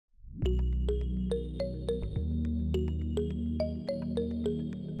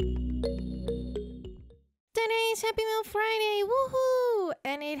Happy Mail Friday! Woohoo!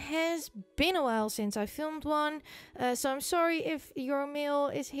 And it has been a while since I filmed one, so I'm sorry if your mail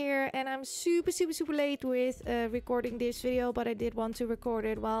is here and I'm super late with recording this video, but I did want to record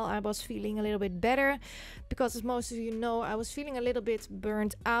it while I was feeling a little bit better, because as most of you know, I was feeling a little bit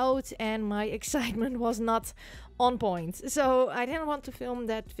burnt out and my excitement was not on point. So I didn't want to film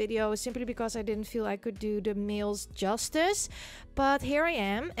that video simply because I didn't feel I could do the mails justice. But here I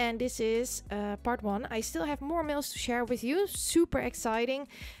am, and this is part one. I still have more mails to share with you, super exciting,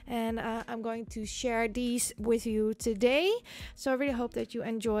 and I'm going to share these with you today. So I really hope that you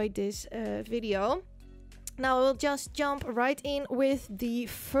enjoyed this video. Now we'll just jump right in with the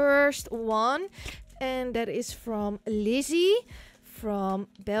first one, and that is from Lizzie from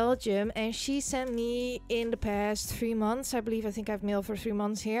Belgium, and she sent me in the past 3 months, I think I've mailed for 3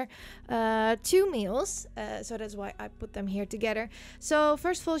 months here, 2 mails, so that's why I put them here together. So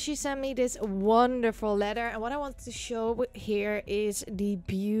first of all, she sent me this wonderful letter, and what I want to show here is the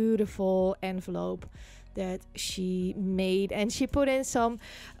beautiful envelope that she made, and she put in some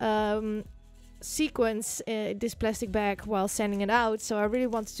sequence this plastic bag while sending it out, so I really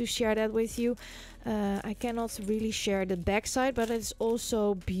wanted to share that with you. I cannot really share the back side, but it's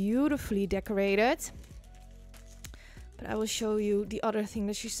also beautifully decorated. But I will show you the other thing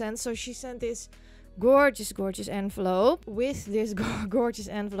that she sent. So she sent this gorgeous envelope. With this gorgeous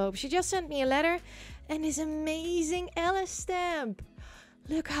envelope, she just sent me a letter and this amazing Alice stamp.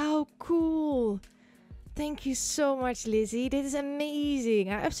 Look how cool. Thank you so much, Lizzie. This is amazing.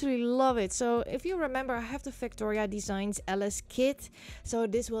 I absolutely love it. So if you remember, I have the Victoria Designs Alice kit. So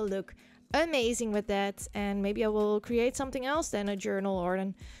this will look amazing with that. And maybe I will create something else than a journal or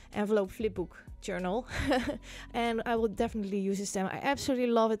an envelope flipbook journal. And I will definitely use this stamp. I absolutely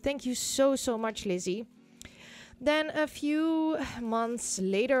love it. Thank you so much, Lizzie. Then a few months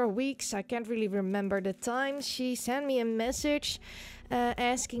later, weeks, I can't really remember the time, she sent me a message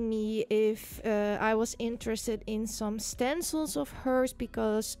asking me if I was interested in some stencils of hers,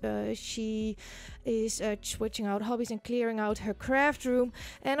 because she is switching out hobbies and clearing out her craft room.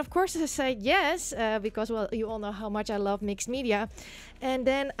 And of course I said yes, because, well, you all know how much I love mixed media. And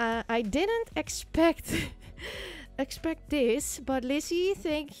then I didn't expect this, but Lizzie,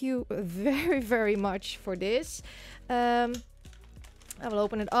 thank you very much for this. I will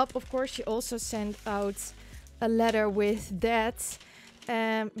open it up. Of course, she also sent out a letter with that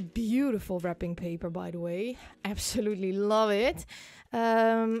beautiful wrapping paper, by the way. Absolutely love it.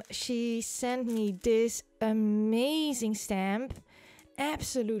 She sent me this amazing stamp.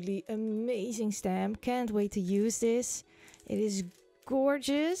 Absolutely amazing stamp. Can't wait to use this. It is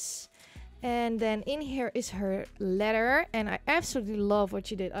gorgeous. And then in here is her letter, and I absolutely love what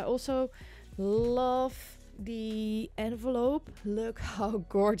she did. I also love the envelope. Look how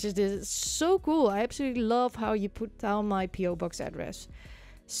gorgeous this is. So cool. I absolutely love how you put down my PO box address.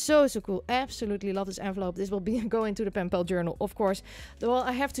 So cool. Absolutely love this envelope. This will be go into the pen pal journal, of course. Well,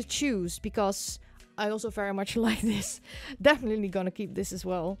 I have to choose because I also very much like this. Definitely gonna keep this as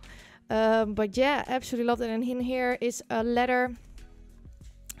well. But yeah, absolutely love it. And in here is a letter.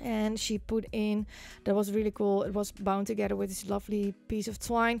 And she put in, that was really cool, it was bound together with this lovely piece of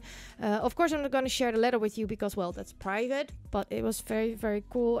twine. Of course I'm not going to share the letter with you because, well, that's private, but it was very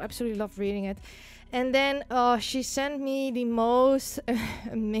cool. Absolutely loved reading it. And then she sent me the most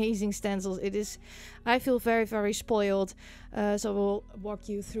amazing stencils. It is, I feel very spoiled, so we'll walk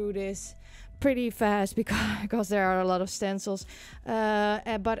you through this pretty fast because there are a lot of stencils,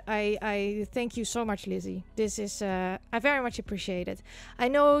 but I thank you so much, Lizzie. This is I very much appreciate it. I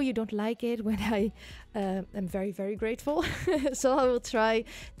know you don't like it when I am very grateful, so I will try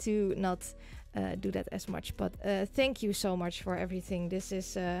to not do that as much, but thank you so much for everything. This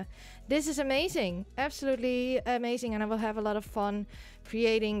is amazing, absolutely amazing, and I will have a lot of fun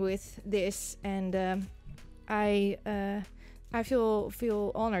creating with this. And I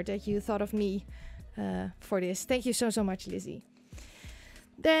feel honored that you thought of me for this. Thank you so much, Lizzie.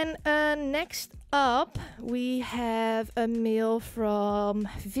 Then next up, we have a mail from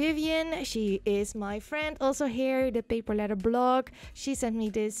Vivian. She is my friend also here, the Paper Letter blog. She sent me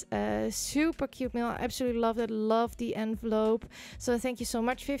this super cute mail. I absolutely love it. Love the envelope. So thank you so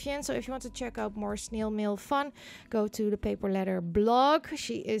much, Vivian. So if you want to check out more snail mail fun, go to the Paper Letter blog.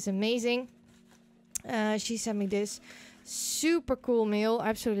 She is amazing. She sent me this super cool mail. I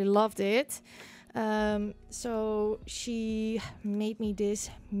absolutely loved it. So she made me this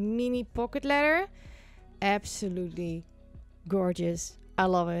mini pocket letter. Absolutely gorgeous. I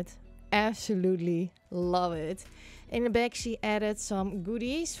love it. Absolutely love it. In the back she added some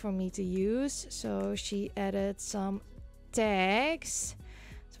goodies for me to use. So she added some tags,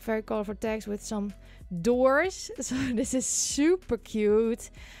 very colorful tags with some doors. So this is super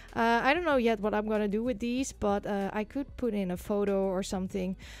cute. I don't know yet what I'm gonna do with these, but I could put in a photo or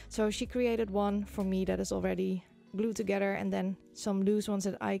something. So she created one for me that is already glued together, and then some loose ones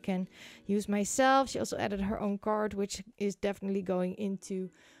that I can use myself. She also added her own card, which is definitely going into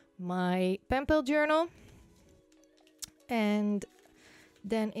my pen pal journal. And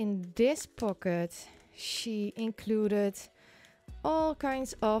then in this pocket she included all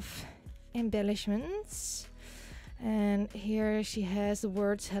kinds of embellishments, and here she has the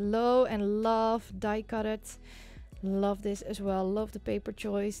words hello and love die cutted. Love this as well. Love the paper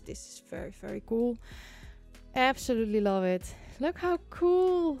choice. This is very, very cool. Absolutely love it. Look how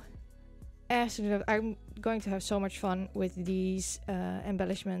cool. Absolutely love it. I'm going to have so much fun with these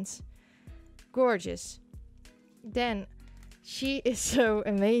embellishments. Gorgeous. Then she is so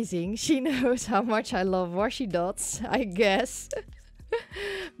amazing. She knows how much I love washi dots, I guess.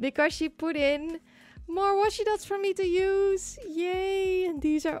 Because she put in more washi dots for me to use. Yay! And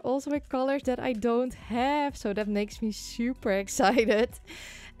these are also in colors that I don't have, so that makes me super excited.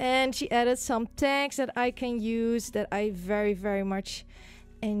 And she added some tags that I can use that I very, very much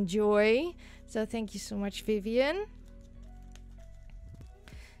enjoy. So thank you so much, Vivian.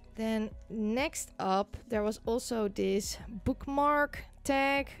 Then next up, there was also this bookmark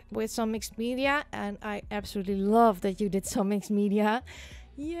tag with some mixed media, and I absolutely love that you did some mixed media.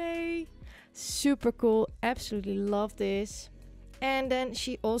 Yay! Super cool. Absolutely love this. And then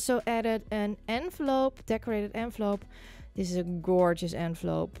she also added an envelope, decorated envelope. This is a gorgeous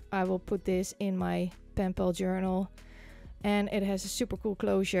envelope. I will put this in my pen pal journal, and it has a super cool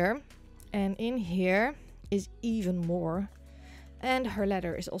closure. And in here is even more. And her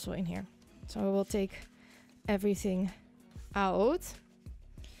letter is also in here. So I will take everything out.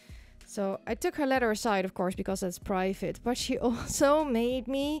 So I took her letter aside, of course, because that's private. But she also made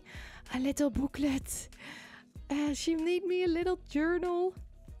me a little booklet. She made me a little journal.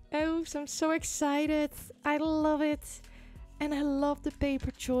 Oh, so I'm so excited. I love it. And I love the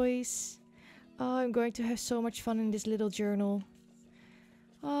paper choice. Oh, I'm going to have so much fun in this little journal.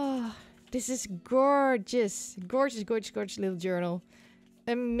 Oh, this is gorgeous. Gorgeous, gorgeous, gorgeous little journal.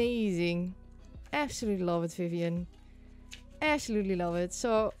 Amazing. Absolutely love it, Vivian. Absolutely love it.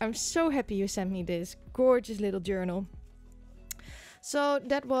 So I'm so happy you sent me this gorgeous little journal. So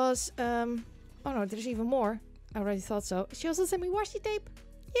that was... oh no, there's even more. I already thought so. She also sent me washi tape.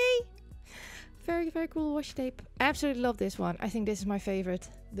 Yay! Very, very cool washi tape. Absolutely love this one. I think this is my favorite.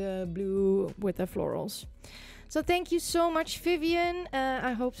 The blue with the florals. So thank you so much, Vivian.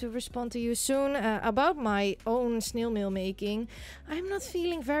 I hope to respond to you soon about my own snail mail making. I'm not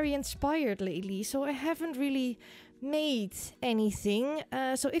feeling very inspired lately, so I haven't really made anything.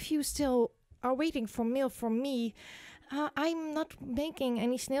 So if you still are waiting for mail from me, I'm not making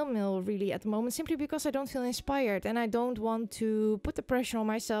any snail mail really at the moment, simply because I don't feel inspired, and I don't want to put the pressure on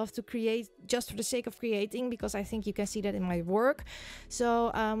myself to create just for the sake of creating, because I think you can see that in my work.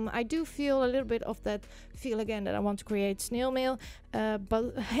 So I do feel a little bit of that feel again that I want to create snail mail,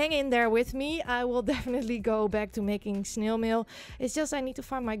 but hang in there with me. I will definitely go back to making snail mail. It's just I need to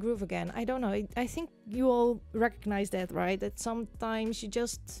find my groove again. I don't know. I think you all recognize that, right? That sometimes you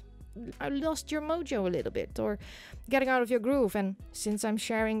just... I lost your mojo a little bit, or getting out of your groove. And since I'm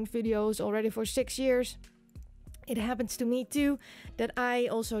sharing videos already for 6 years, it happens to me too, that I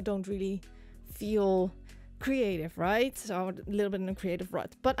also don't really feel creative, right? So a little bit in a creative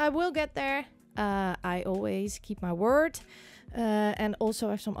rut, but I will get there. I always keep my word, and also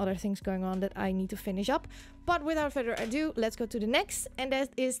have some other things going on that I need to finish up. But without further ado, let's go to the next, and that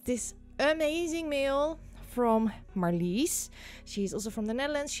is this amazing mail from Marlies. She's also from the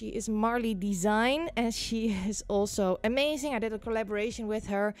Netherlands. She is Marley Design, and she is also amazing. I did a collaboration with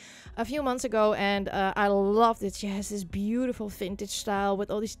her a few months ago, and I loved it. She has this beautiful vintage style with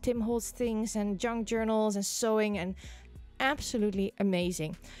all these Tim Holtz things and junk journals and sewing, and absolutely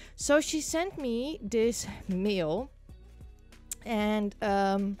amazing. So she sent me this mail, and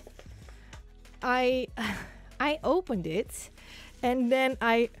I opened it, and then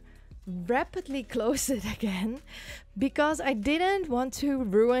I rapidly closed it again, because I didn't want to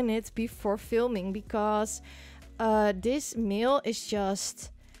ruin it before filming, because this mail is just,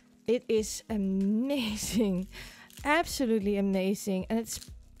 it is amazing, absolutely amazing, and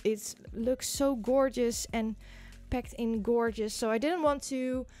it's looks so gorgeous and packed in gorgeous. So I didn't want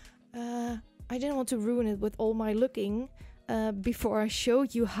to ruin it with all my looking, before I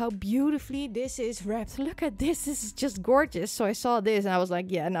showed you how beautifully this is wrapped. Look at this. This is just gorgeous. So I saw this and I was like,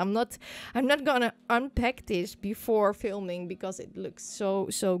 yeah, and I'm not gonna unpack this before filming because it looks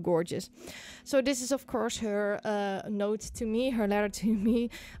so gorgeous. So this is of course her note to me, her letter to me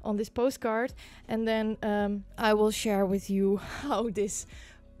on this postcard, and then I will share with you how this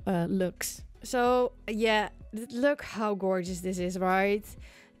looks. So yeah, look how gorgeous this is, right?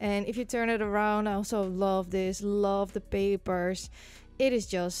 And if you turn it around, I also love this, love the papers. It is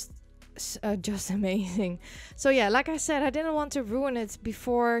just amazing. So yeah, like I said, I didn't want to ruin it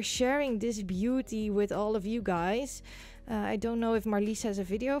before sharing this beauty with all of you guys. I don't know if Marlies has a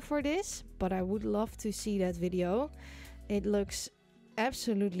video for this, but I would love to see that video. It looks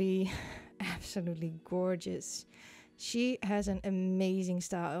absolutely gorgeous. She has an amazing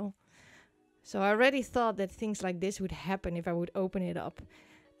style. So I already thought that things like this would happen if I would open it up.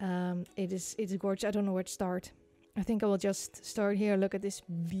 It's gorgeous. I don't know where to start. I think I will just start here. Look at this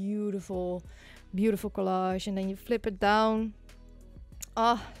beautiful collage, and then you flip it down.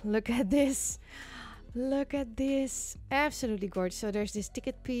 Oh, look at this. Look at this. Absolutely gorgeous. So there's this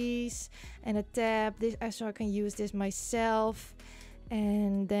ticket piece and a tab. This, so I can use this myself.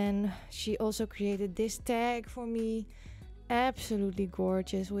 And then she also created this tag for me. Absolutely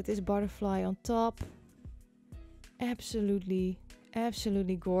gorgeous with this butterfly on top. Absolutely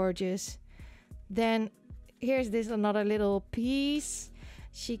gorgeous. Then here's this another little piece.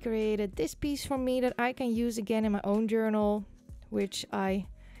 She created this piece for me that I can use again in my own journal, which I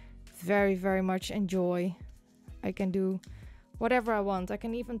very much enjoy. I can do whatever I want. I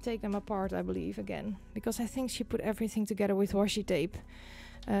can even take them apart, I believe, again, because I think she put everything together with washi tape.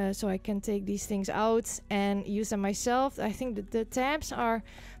 So I can take these things out and use them myself. I think that the tabs are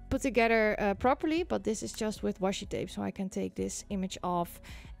put together properly, but this is just with washi tape, so I can take this image off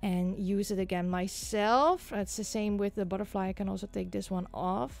and use it again myself. It's the same with the butterfly. I can also take this one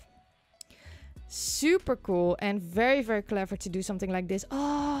off. Super cool and very clever to do something like this.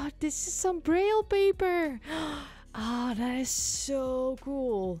 Oh, this is some Braille paper. Oh, that is so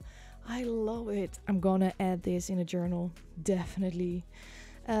cool. I love it. I'm gonna add this in a journal, definitely.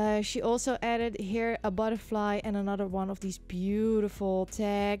 She also added here a butterfly and another one of these beautiful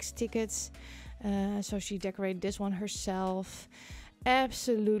tags, tickets. So she decorated this one herself.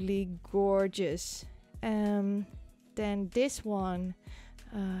 Absolutely gorgeous. Then this one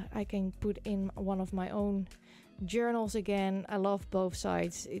I can put in one of my own journals again. I love both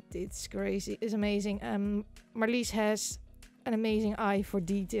sides. It's crazy. It's amazing. Marlies has an amazing eye for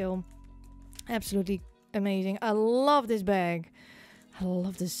detail. Absolutely amazing. I love this bag. I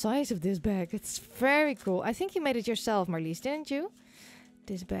love the size of this bag. It's very cool. I think you made it yourself, Marlies, didn't you?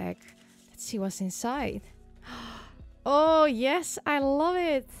 This bag. Let's see what's inside. Oh, yes. I love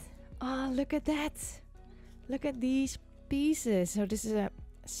it. Oh, look at that. Look at these pieces. So this is a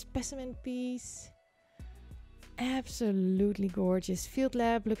specimen piece. Absolutely gorgeous. Field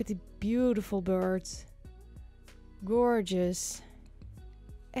lab. Look at the beautiful birds. Gorgeous.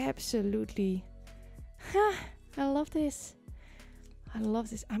 Absolutely. I love this. I love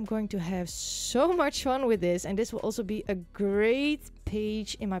this. I'm going to have so much fun with this, and this will also be a great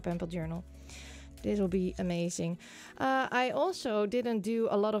page in my pen pal journal. This will be amazing. I also didn't do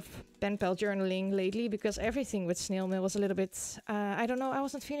a lot of pen pal journaling lately because everything with snail mail was a little bit, I don't know, I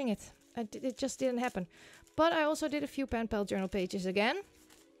wasn't feeling it. It just didn't happen. But I also did a few pen pal journal pages again.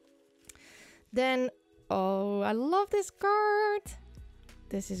 Then, oh, I love this card.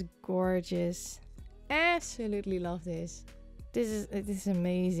 This is gorgeous. Absolutely love this. This is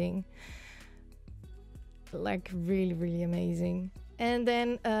amazing. Like really amazing. And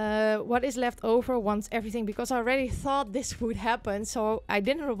then what is left over once everything, because I already thought this would happen, so I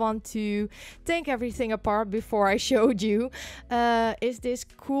didn't want to take everything apart before I showed you, is this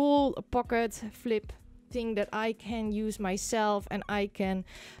cool pocket flip thing that I can use myself and I can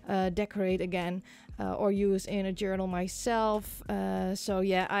decorate again or use in a journal myself. So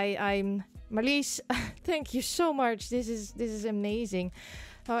yeah, I'm Marlies, thank you so much. This is amazing.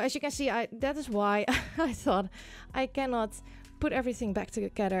 As you can see, that is why I thought I cannot put everything back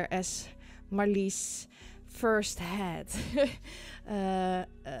together as Marlies first had,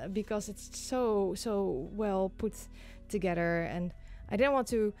 because it's so well put together, and I didn't want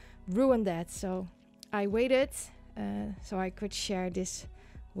to ruin that. So I waited so I could share this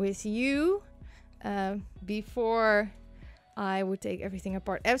with you before I would take everything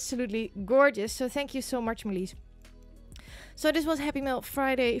apart. Absolutely gorgeous. So thank you so much, Marlies. So this was Happy Mail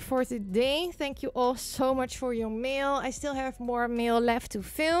Friday for today. Thank you all so much for your mail. I still have more mail left to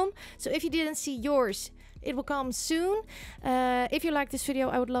film. So if you didn't see yours, It will come soon. If you like this video,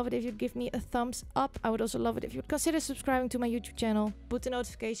 I would love it if you'd give me a thumbs up. I would also love it if you'd consider subscribing to my YouTube channel. Put the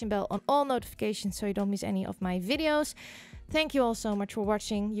notification bell on all notifications so you don't miss any of my videos. Thank you all so much for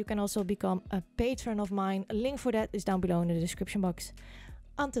watching. You can also become a patron of mine. A link for that is down below in the description box.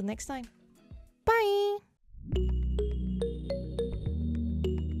 Until next time.